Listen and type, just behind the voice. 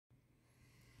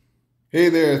Hey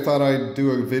there, thought I'd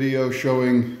do a video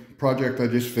showing a project I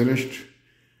just finished.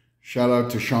 Shout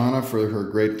out to Shauna for her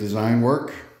great design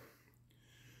work.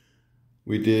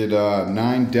 We did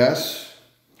 9 desks,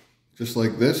 just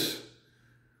like this,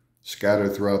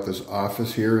 scattered throughout this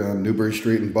office here on Newbury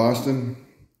Street in Boston.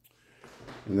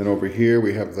 And then over here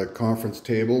we have the conference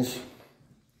tables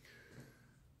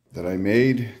that I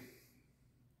made.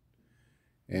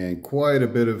 And quite a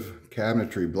bit of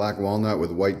cabinetry, black walnut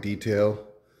with white detail.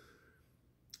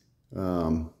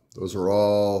 Those are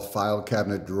all file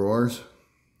cabinet drawers.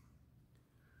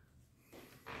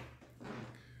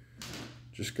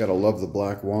 Just gotta love the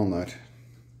black walnut.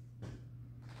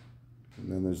 And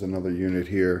then there's another unit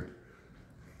here.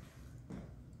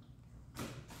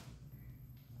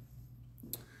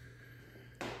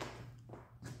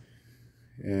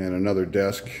 And another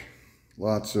desk.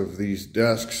 Lots of these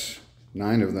desks,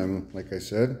 9 of them, like I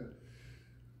said.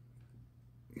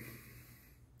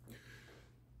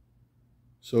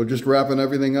 So just wrapping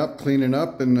everything up, cleaning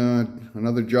up, and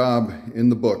another job in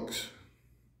the books.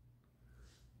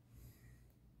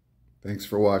 Thanks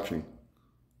for watching.